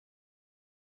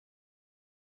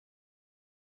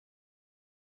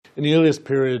In the earliest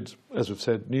period, as we've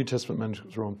said, New Testament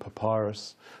manuscripts were on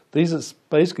papyrus. These are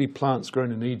basically plants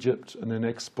grown in Egypt and then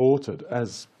exported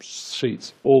as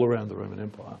sheets all around the Roman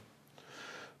Empire.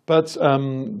 But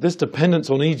this dependence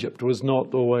on Egypt was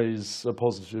not always a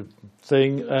positive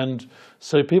thing, and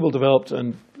so people developed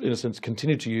and, in a sense,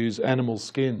 continued to use animal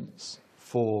skins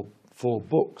for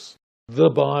books. The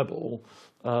Bible,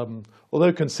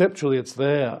 although conceptually it's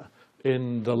there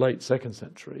in the late 2nd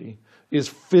century, is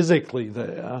physically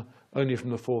there only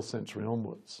from the 4th century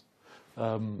onwards.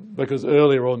 Because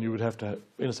earlier on you would have to,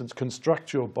 in a sense,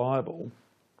 construct your Bible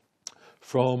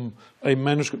from a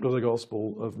manuscript of the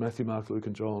Gospel of Matthew, Mark, Luke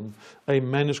and John, a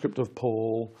manuscript of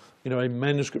Paul, a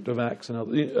manuscript of Acts,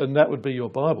 and that would be your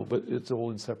Bible, but it's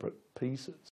all in separate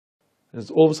pieces. And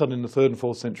all of a sudden in the 3rd and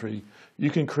 4th century,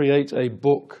 you can create a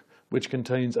book which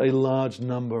contains a large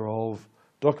number of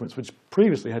documents, which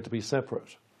previously had to be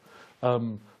separate.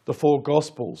 The 4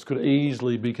 Gospels could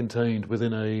easily be contained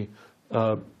within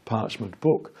a parchment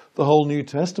book. The whole New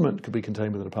Testament could be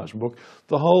contained within a parchment book.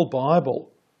 The whole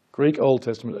Bible, Greek Old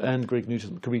Testament and Greek New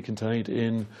Testament, could be contained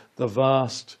in the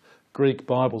vast Greek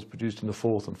Bibles produced in the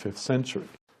 4th and 5th century.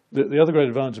 The other great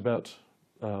advantage about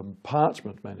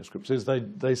parchment manuscripts is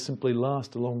they simply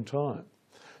last a long time.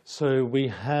 So we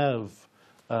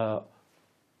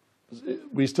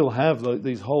still have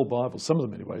these whole Bibles, some of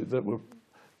them anyway, that were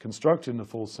constructed in the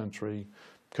 4th century,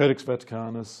 Codex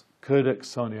Vaticanus, Codex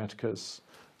Sinaiticus,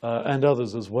 and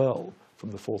others as well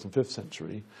from the 4th and 5th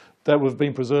century, that have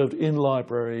been preserved in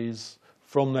libraries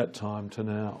from that time to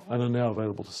now and are now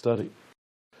available to study.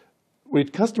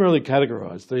 We'd customarily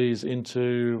categorise these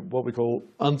into what we call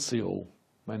uncial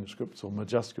manuscripts or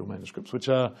majuscule manuscripts, which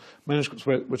are manuscripts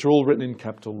which are all written in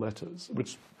capital letters,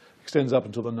 which extends up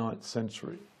until the 9th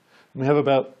century. And we have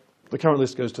the current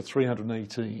list goes to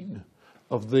 318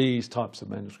 of these types of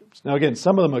manuscripts. Now again,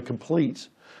 some of them are complete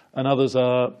and others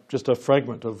are just a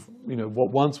fragment of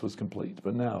what once was complete,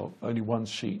 but now only one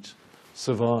sheet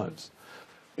survives.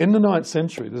 In the 9th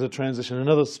century, there's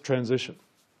another transition.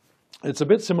 It's a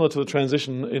bit similar to the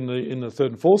transition in the 3rd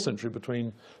and 4th century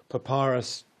between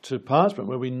papyrus to parchment,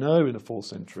 where we know in the 4th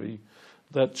century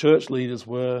that church leaders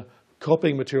were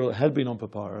copying material that had been on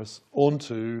papyrus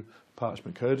onto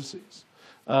parchment codices.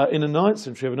 In the 9th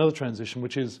century, we have another transition,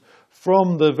 which is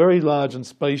from the very large and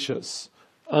spacious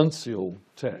uncial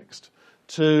text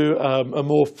to a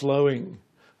more flowing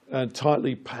and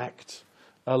tightly packed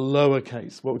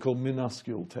lowercase, what we call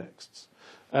minuscule texts.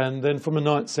 And then from the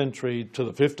 9th century to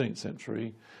the 15th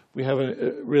century, we have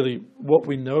really what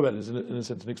we know about is, in a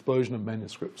sense, an explosion of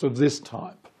manuscripts of this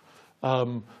type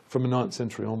from the 9th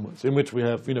century onwards, in which we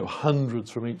have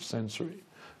hundreds from each century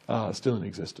still in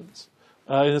existence.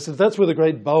 In a sense, that's where the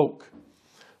great bulk.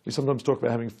 We sometimes talk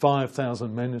about having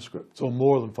 5,000 manuscripts, or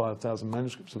more than 5,000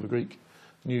 manuscripts of the Greek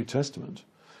New Testament.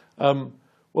 Well,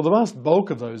 the vast bulk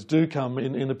of those do come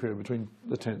in the period between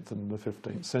the 10th and the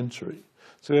 15th century.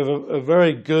 So we have a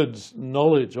very good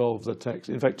knowledge of the text.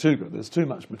 In fact, too good. There's too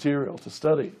much material to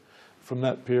study from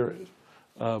that period.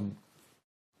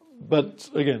 But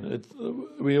again,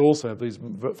 we also have these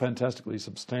fantastically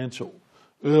substantial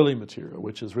early material,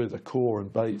 which is really the core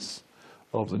and base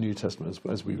of the New Testament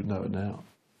as we would know it now.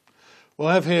 Well,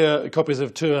 I have here copies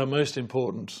of 2 of our most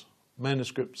important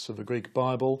manuscripts of the Greek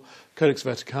Bible, Codex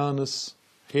Vaticanus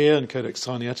here and Codex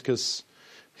Sinaiticus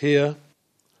here.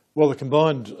 Well, the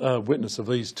combined witness of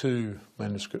these 2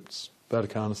 manuscripts,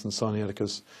 Vaticanus and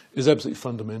Sinaiticus, is absolutely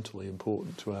fundamentally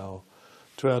important to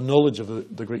our knowledge of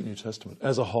the Greek New Testament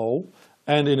as a whole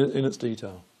and in its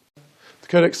detail. The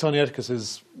Codex Sinaiticus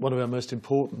is one of our most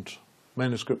important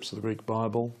manuscripts of the Greek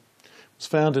Bible. It was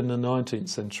found in the 19th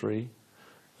century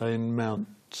in Mount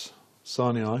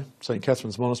Sinai, St.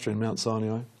 Catherine's Monastery in Mount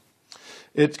Sinai.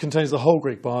 It contains the whole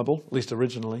Greek Bible, at least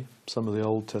originally. Some of the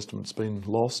Old Testament's been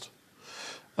lost.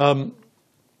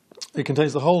 It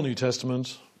contains the whole New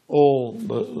Testament, all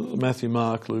the Matthew,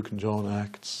 Mark, Luke and John,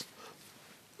 Acts,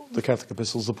 the Catholic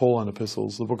epistles, the Pauline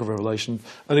epistles, the Book of Revelation,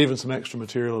 and even some extra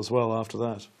material as well after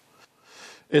that.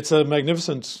 It's a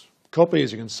magnificent copy,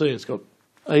 as you can see. It's got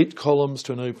 8 columns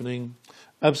to an opening,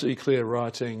 absolutely clear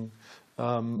writing,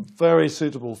 very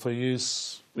suitable for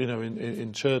use,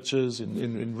 in churches,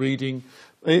 in reading,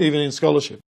 even in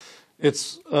scholarship.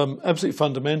 It's absolutely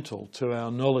fundamental to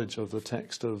our knowledge of the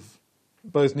text of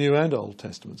both New and Old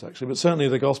Testaments, actually, but certainly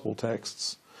the Gospel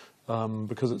texts,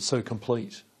 because it's so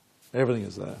complete. Everything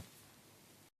is there.